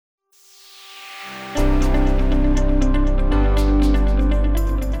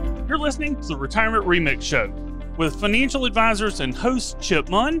listening to the Retirement Remix Show with financial advisors and host Chip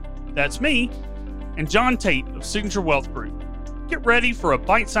Munn, that's me, and Jon Tait of Signature Wealth Group. Get ready for a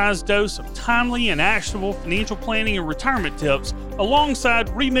bite-sized dose of timely and actionable financial planning and retirement tips alongside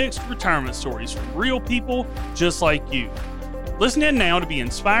remixed retirement stories from real people just like you. Listen in now to be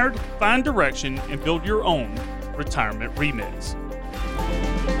inspired, find direction, and build your own retirement remix.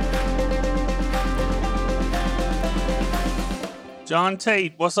 Jon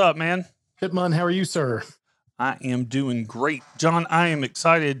Tait, what's up, man? Good, Munn. How are you, sir? I am doing great. Jon, I am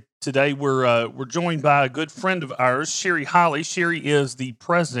excited today. We're joined by a good friend of ours, Sherry Holley. Sherry is the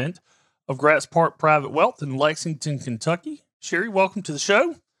president of Gratz Park Private Wealth in Lexington, Kentucky. Sherry, welcome to the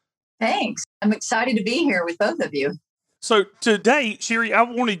show. Thanks. I'm excited to be here with both of you. So today, Sherry, I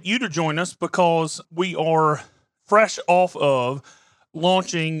wanted you to join us because we are fresh off of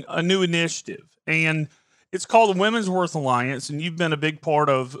launching a new initiative, and it's called the Women's Worth Alliance, and you've been a big part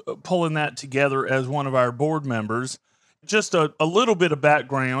of pulling that together as one of our board members. Just a little bit of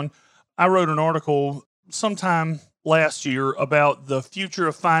background. I wrote an article sometime last year about the future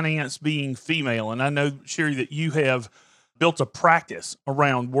of finance being female, and I know, Sherry, that you have built a practice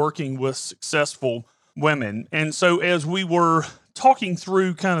around working with successful women. And so as we were talking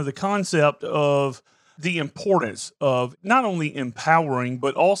through kind of the concept of the importance of not only empowering,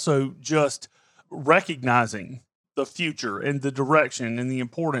 but also just recognizing the future and the direction and the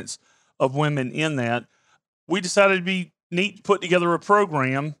importance of women in that, we decided it'd be neat to put together a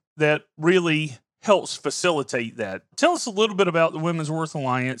program that really helps facilitate that. Tell us a little bit about the Women's Worth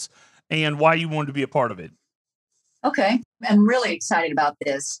Alliance and why you wanted to be a part of it. Okay. I'm really excited about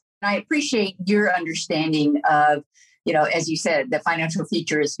this. I appreciate your understanding of, as you said, the financial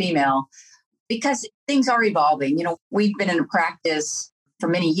future is female, because things are evolving. We've been in a practice for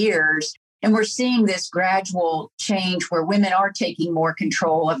many years, and we're seeing this gradual change where women are taking more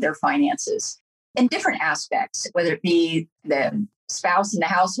control of their finances in different aspects, whether it be the spouse in the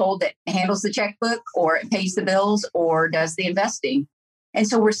household that handles the checkbook or pays the bills or does the investing. And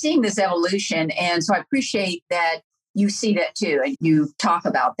so we're seeing this evolution. And so I appreciate that you see that too, and you talk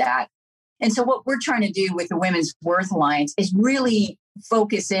about that. And so what we're trying to do with the Women's Worth Alliance is really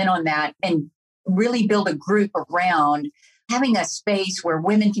focus in on that and really build a group around having a space where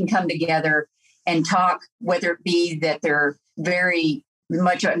women can come together and talk, whether it be that they're very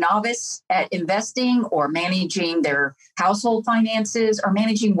much a novice at investing or managing their household finances or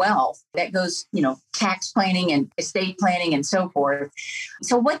managing wealth. That goes, tax planning and estate planning and so forth.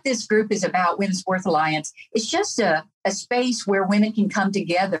 So what this group is about, Women's Worth Alliance, is just a space where women can come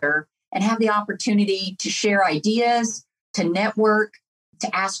together and have the opportunity to share ideas, to network,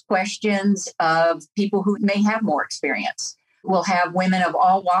 to ask questions of people who may have more experience. We'll have women of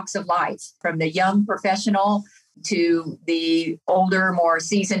all walks of life, from the young professional to the older, more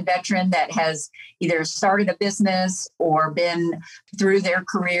seasoned veteran that has either started a business or been through their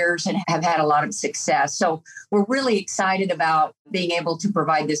careers and have had a lot of success. So we're really excited about being able to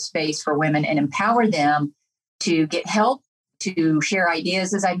provide this space for women and empower them to get help, to share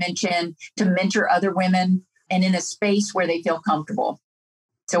ideas, as I mentioned, to mentor other women, and in a space where they feel comfortable.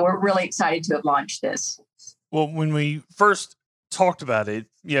 So we're really excited to have launched this. Well, when we first talked about it,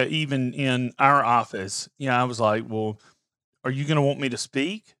 even in our office, I was like, well, are you going to want me to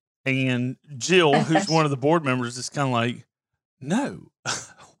speak? And Jill, who's one of the board members, is kind of like, no,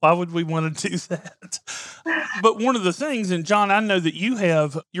 why would we want to do that? But one of the things, and Jon, I know that you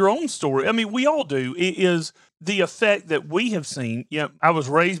have your own story. I mean, we all do. It is the effect that we have seen. I was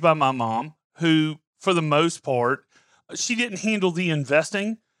raised by my mom, who, for the most part, she didn't handle the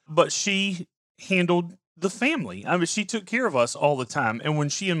investing, but she handled the family. I mean, she took care of us all the time. And when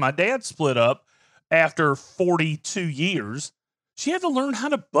she and my dad split up after 42 years, she had to learn how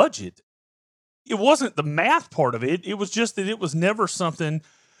to budget. It wasn't the math part of it. It was just that it was never something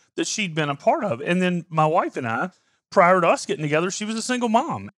that she'd been a part of. And then my wife and I, prior to us getting together, she was a single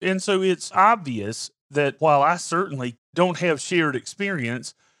mom. And so it's obvious that while I certainly don't have shared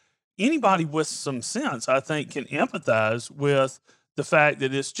experience, anybody with some sense, I think, can empathize with the fact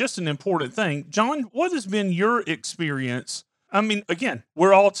that it's just an important thing. Jon, what has been your experience? I mean, again,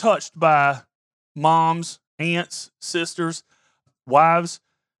 we're all touched by moms, aunts, sisters, wives.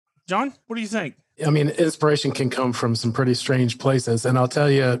 Jon, what do you think? I mean, inspiration can come from some pretty strange places. And I'll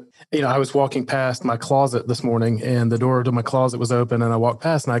tell you, I was walking past my closet this morning and the door to my closet was open, and I walked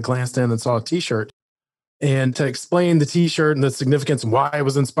past and I glanced in and saw a t-shirt. And to explain the t-shirt and the significance and why it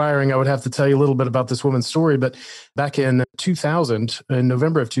was inspiring, I would have to tell you a little bit about this woman's story. But back in 2000, in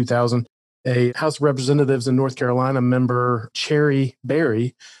November of 2000, a House of Representatives in North Carolina member, Cherry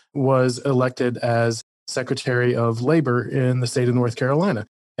Berry, was elected as Secretary of Labor in the state of North Carolina.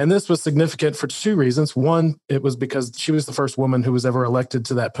 And this was significant for two reasons. One, it was because she was the first woman who was ever elected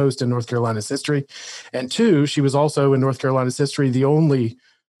to that post in North Carolina's history. And two, she was also in North Carolina's history the only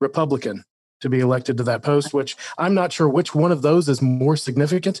Republican to be elected to that post, which I'm not sure which one of those is more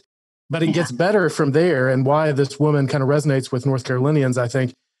significant, but it gets better from there. And why this woman kind of resonates with North Carolinians, I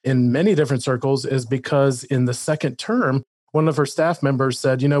think, in many different circles is because in the second term, one of her staff members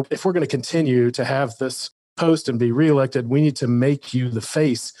said, if we're going to continue to have this post and be reelected, we need to make you the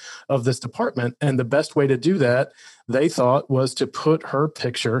face of this department. And the best way to do that, they thought, was to put her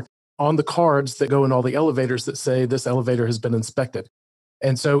picture on the cards that go in all the elevators that say this elevator has been inspected.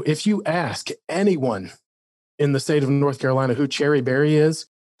 And so if you ask anyone in the state of North Carolina who Cherry Berry is,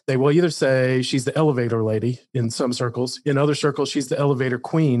 they will either say she's the elevator lady in some circles. In other circles, she's the elevator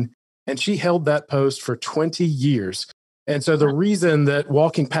queen. And she held that post for 20 years. And so the reason that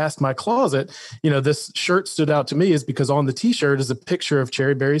walking past my closet, this shirt stood out to me is because on the T-shirt is a picture of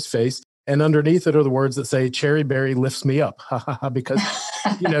Cherry Berry's face. And underneath it are the words that say, Cherry Berry lifts me up, because,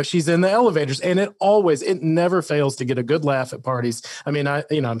 she's in the elevators, and it never fails to get a good laugh at parties. I mean,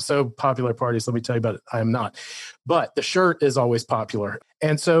 I'm so popular at parties. Let me tell you about it. I am not, but the shirt is always popular.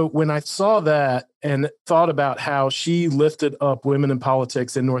 And so when I saw that and thought about how she lifted up women in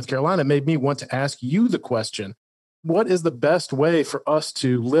politics in North Carolina, it made me want to ask you the question, what is the best way for us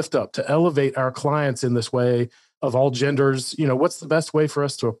to lift up, to elevate our clients in this way of all genders? What's the best way for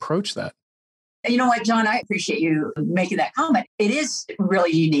us to approach that? You know what, John, I appreciate you making that comment. It is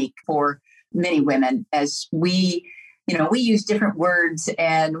really unique for many women as we use different words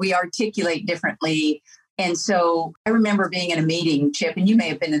and we articulate differently. And so I remember being in a meeting, Chip, and you may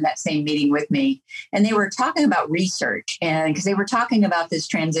have been in that same meeting with me, and they were talking about research, and because they were talking about this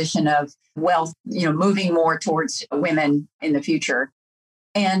transition of wealth, moving more towards women in the future.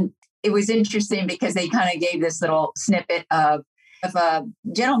 And it was interesting because they kind of gave this little snippet of, if a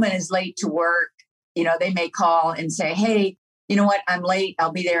gentleman is late to work, they may call and say, hey, you know what, I'm late.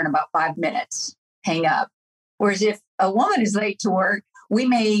 I'll be there in about 5 minutes. Hang up. Whereas if a woman is late to work, we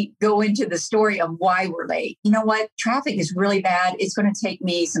may go into the story of why we're late. You know what? Traffic is really bad. It's going to take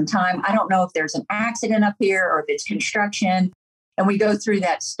me some time. I don't know if there's an accident up here or if it's construction. And we go through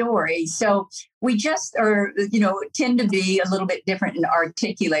that story. So we just tend to be a little bit different in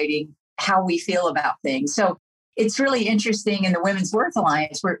articulating how we feel about things. So it's really interesting in the Women's Worth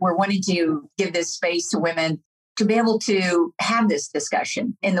Alliance. We're wanting to give this space to women to be able to have this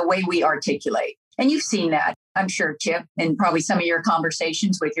discussion in the way we articulate. And you've seen that, I'm sure, Chip, in probably some of your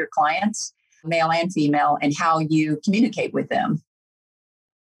conversations with your clients, male and female, and how you communicate with them.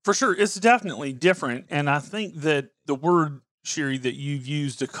 For sure. It's definitely different. And I think that the word, Sherry, that you've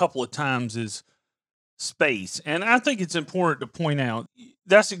used a couple of times is space. And I think it's important to point out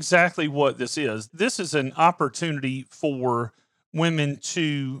that's exactly what this is. This is an opportunity for women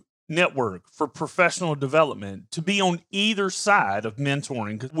to network, for professional development, to be on either side of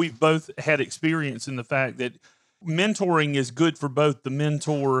mentoring, because we've both had experience in the fact that mentoring is good for both the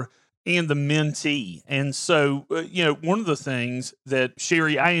mentor and the mentee. And so, one of the things that,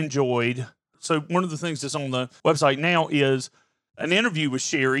 Sherry, I enjoyed, so one of the things that's on the website now is an interview with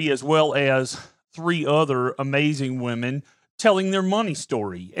Sherry, as well as 3 other amazing women telling their money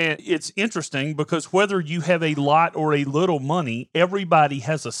story. And it's interesting because whether you have a lot or a little money, everybody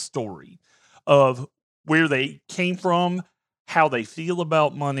has a story of where they came from, how they feel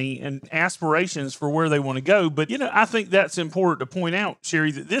about money, and aspirations for where they want to go. But, I think that's important to point out,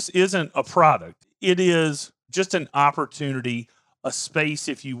 Sherry, that this isn't a product. It is just an opportunity, a space,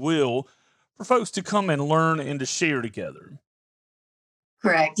 if you will, for folks to come and learn and to share together.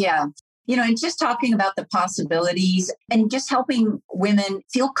 Correct. Yeah. And just talking about the possibilities and just helping women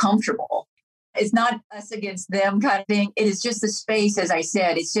feel comfortable. It's not us against them kind of thing. It is just the space, as I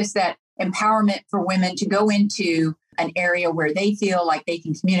said, it's just that empowerment for women to go into an area where they feel like they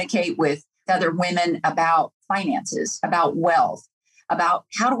can communicate with other women about finances, about wealth, about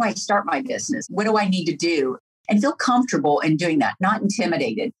how do I start my business? What do I need to do? And feel comfortable in doing that, not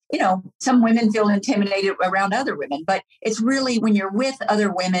intimidated. Some women feel intimidated around other women, but it's really when you're with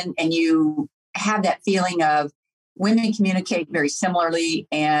other women and you have that feeling of women communicate very similarly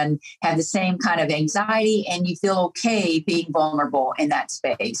and have the same kind of anxiety, and you feel okay being vulnerable in that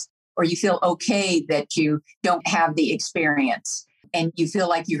space, or you feel okay that you don't have the experience and you feel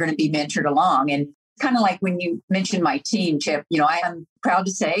like you're going to be mentored along. And kind of like when you mentioned my team, Chip, I am proud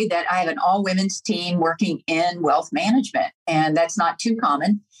to say that I have an all women's team working in wealth management, and that's not too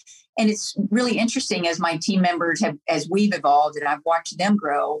common. And it's really interesting as my team members as we've evolved and I've watched them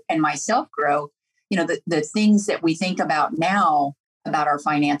grow and myself grow, the things that we think about now about our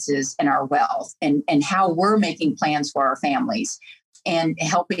finances and our wealth and how we're making plans for our families. and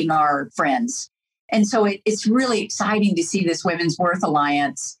helping our friends. And so it's really exciting to see this Women's Worth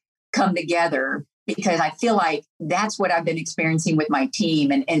Alliance come together, because I feel like that's what I've been experiencing with my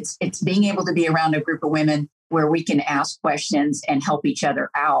team. And it's being able to be around a group of women where we can ask questions and help each other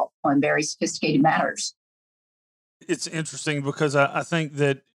out on very sophisticated matters. It's interesting because I think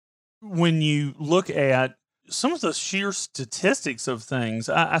that when you look at some of the sheer statistics of things,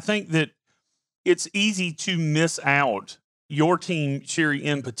 I think that it's easy to miss out. Your team, Sherry,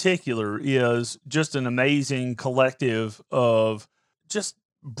 in particular, is just an amazing collective of just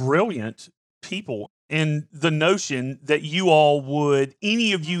brilliant people. And the notion that you all would,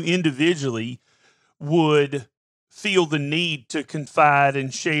 any of you individually, would feel the need to confide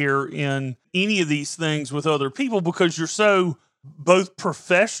and share in any of these things with other people because you're so both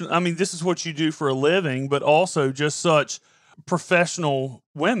professional. I mean, this is what you do for a living, but also just such professional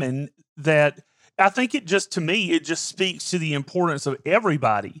women that I think it just, to me, it just speaks to the importance of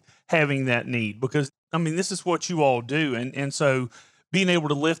everybody having that need, because I mean, this is what you all do. And so being able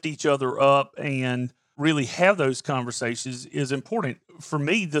to lift each other up and really have those conversations is important. For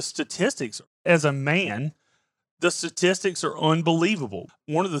me, the statistics as a man, the statistics are unbelievable.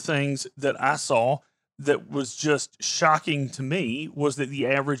 One of the things that I saw that was just shocking to me was that the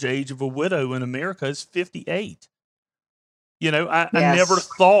average age of a widow in America is 58. You know, I never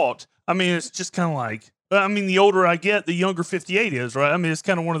thought, I mean, it's just kind of like, I mean, the older I get, the younger 58 is, right? I mean, it's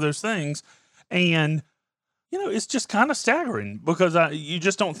kind of one of those things. And, you know, it's just kind of staggering because you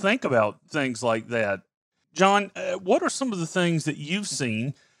just don't think about things like that. Jon, what are some of the things that you've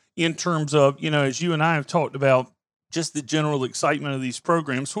seen in terms of, you know, as you and I have talked about just the general excitement of these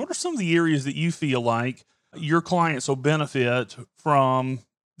programs? What are some of the areas that you feel like your clients will benefit from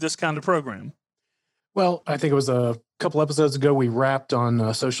this kind of program? Well, I think it was a couple episodes ago, we wrapped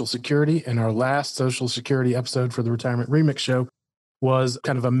on Social Security, and our last Social Security episode for the Retirement Remix Show was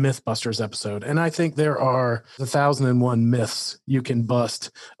kind of a Mythbusters episode. And I think there are 1,001 myths you can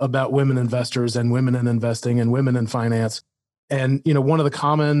bust about women investors and women in investing and women in finance. And, you know, one of the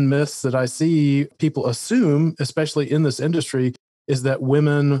common myths that I see people assume, especially in this industry, is that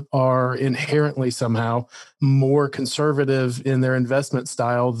women are inherently somehow more conservative in their investment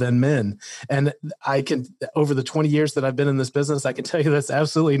style than men. And I can, over the 20 years that I've been in this business, I can tell you that's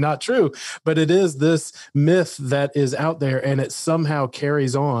absolutely not true. But it is this myth that is out there, and it somehow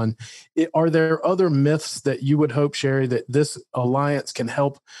carries on. Are there other myths that you would hope, Sherry, that this alliance can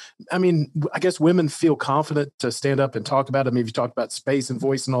help? I mean, I guess women feel confident to stand up and talk about it. I mean, you talked about space and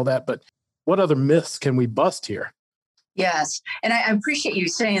voice and all that, but what other myths can we bust here? Yes. And I appreciate you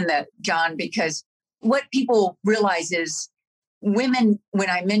saying that, Jon, because what people realize is women, when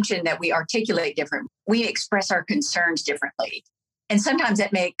I mentioned that we articulate different, we express our concerns differently. And sometimes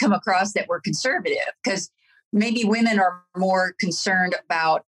that may come across that we're conservative because maybe women are more concerned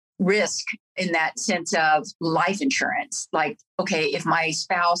about risk in that sense of life insurance. Like, okay, if my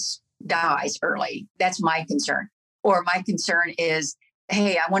spouse dies early, that's my concern. Or my concern is,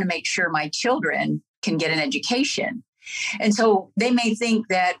 hey, I want to make sure my children can get an education. And so they may think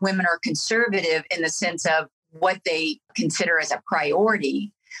that women are conservative in the sense of what they consider as a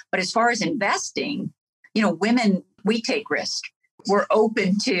priority. But as far as investing, you know, women, we take risk. We're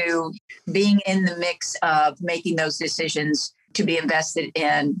open to being in the mix of making those decisions to be invested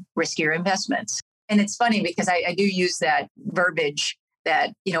in riskier investments. And it's funny because I do use that verbiage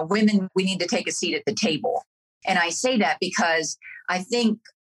that, you know, women, we need to take a seat at the table. And I say that because I think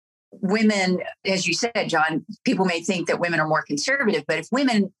women, as you said, Jon, people may think that women are more conservative, but if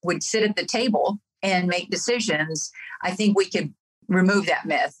women would sit at the table and make decisions, I think we could remove that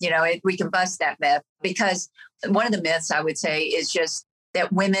myth. You know, we can bust that myth, because one of the myths I would say is just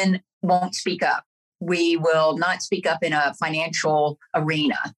that women won't speak up. We will not speak up in a financial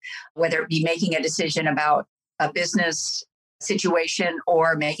arena, whether it be making a decision about a business situation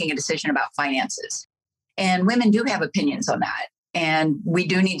or making a decision about finances. And women do have opinions on that. And we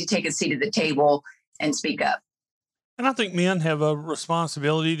do need to take a seat at the table and speak up. And I think men have a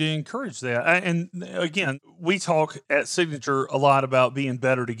responsibility to encourage that. And again, we talk at Signature a lot about being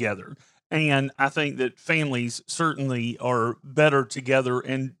better together. And I think that families certainly are better together.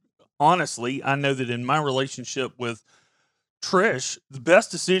 And honestly, I know that in my relationship with Trish, the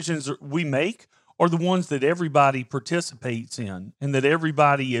best decisions we make are the ones that everybody participates in and that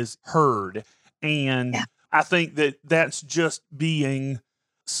everybody is heard. And I think that that's just being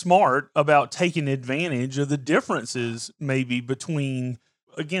smart about taking advantage of the differences maybe between,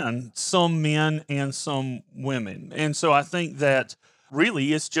 again, some men and some women. And so I think that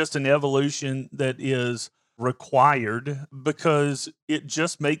really it's just an evolution that is required because it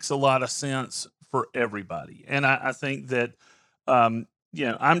just makes a lot of sense for everybody. And I think that I'm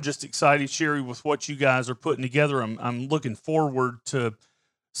just excited, Sherry, with what you guys are putting together. I'm looking forward to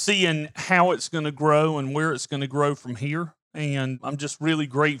seeing how it's going to grow and where it's going to grow from here. And I'm just really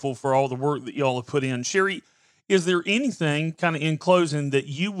grateful for all the work that y'all have put in. Sherry, is there anything kind of in closing that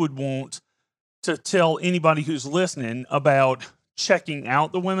you would want to tell anybody who's listening about checking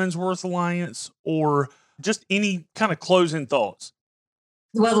out the Women's Worth Alliance, or just any kind of closing thoughts?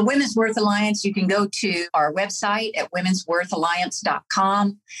 Well, the Women's Worth Alliance, you can go to our website at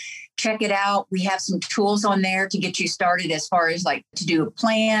womensworthalliance.com. Check it out. We have some tools on there to get you started as far as like to do a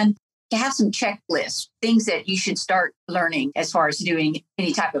plan, to have some checklists, things that you should start learning as far as doing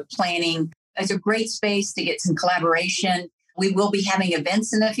any type of planning. It's a great space to get some collaboration. We will be having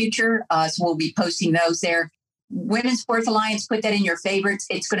events in the future, so we'll be posting those there. Women's Worth Alliance, put that in your favorites.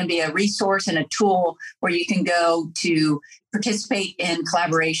 It's going to be a resource and a tool where you can go to participate in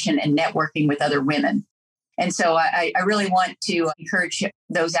collaboration and networking with other women. And so I really want to encourage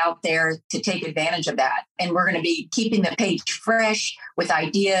those out there to take advantage of that. And we're going to be keeping the page fresh with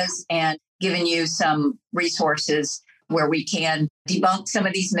ideas and giving you some resources where we can debunk some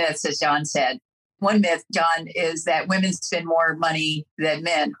of these myths, as John said. One myth, John, is that women spend more money than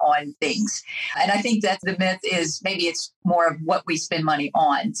men on things. And I think that the myth is maybe it's more of what we spend money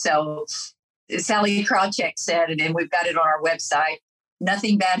on. So Sally Krawcheck said, and we've got it on our website,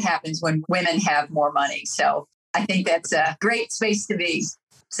 nothing bad happens when women have more money. So I think that's a great space to be.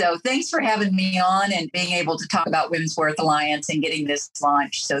 So thanks for having me on and being able to talk about Women's Worth Alliance and getting this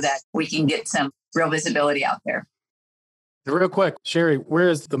launched so that we can get some real visibility out there. Real quick, Sherry, where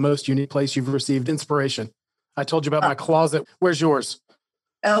is the most unique place you've received inspiration? I told you about my closet. Where's yours?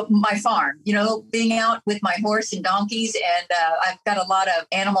 Oh, my farm, being out with my horse and donkeys, and I've got a lot of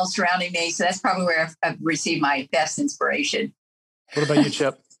animals surrounding me. So that's probably where I've received my best inspiration. What about you,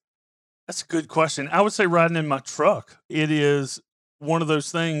 Chip? That's a good question. I would say riding in my truck. It is one of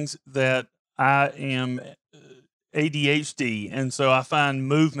those things that I am ADHD, and so I find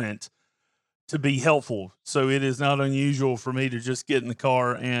movement to be helpful. So it is not unusual for me to just get in the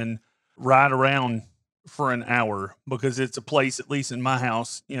car and ride around for an hour, because it's a place, at least in my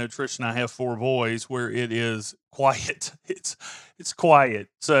house, Trish and I have 4 boys, where it is quiet. It's quiet.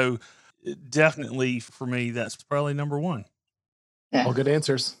 So definitely for me, that's probably number one. Yeah. All good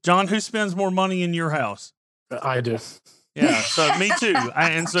answers. John, who spends more money in your house? I do. Yeah. So me too.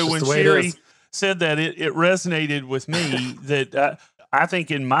 And so when Sherry said that, it resonated with me that I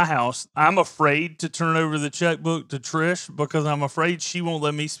think in my house, I'm afraid to turn over the checkbook to Trish because I'm afraid she won't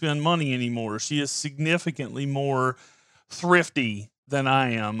let me spend money anymore. She is significantly more thrifty than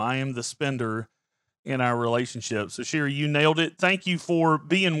I am. I am the spender in our relationship. So Sherry, you nailed it. Thank you for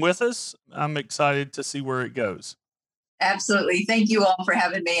being with us. I'm excited to see where it goes. Absolutely. Thank you all for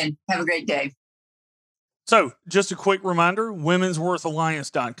having me, and have a great day. So just a quick reminder,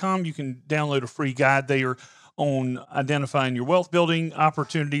 womensworthalliance.com. You can download a free guide there on identifying your wealth building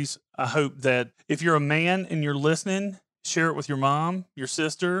opportunities. I hope that if you're a man and you're listening, share it with your mom, your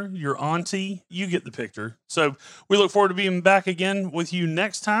sister, your auntie. You get the picture. So we look forward to being back again with you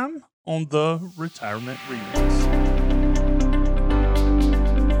next time on the Retirement Remix.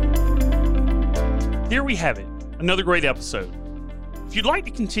 There we have it. Another great episode. If you'd like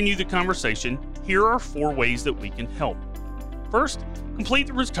to continue the conversation, here are 4 ways that we can help. First, complete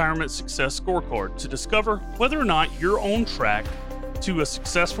the Retirement Success Scorecard to discover whether or not you're on track to a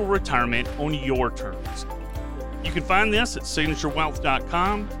successful retirement on your terms. You can find this at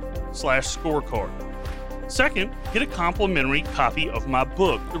signaturewealth.com/scorecard. Second, get a complimentary copy of my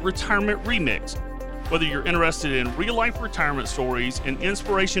book, The Retirement Remix. Whether you're interested in real-life retirement stories and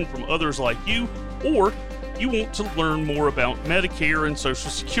inspiration from others like you, or you want to learn more about Medicare and Social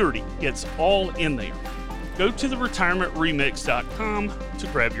Security, it's all in there. Go to theretirementremix.com to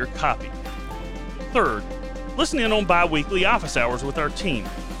grab your copy. Third, listen in on bi-weekly office hours with our team.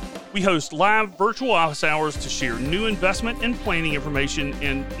 We host live virtual office hours to share new investment and planning information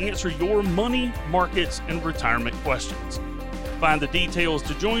and answer your money, markets, and retirement questions. Find the details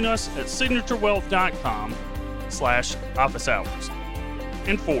to join us at signaturewealth.com/office hours.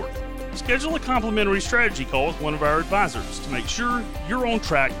 And fourth, schedule a complimentary strategy call with one of our advisors to make sure you're on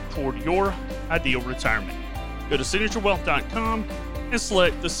track toward your ideal retirement. Go to signaturewealth.com and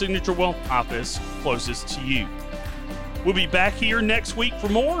select the Signature Wealth office closest to you. We'll be back here next week for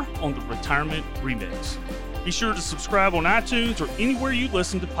more on the Retirement Remix. Be sure to subscribe on iTunes or anywhere you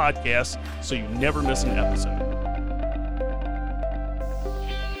listen to podcasts so you never miss an episode.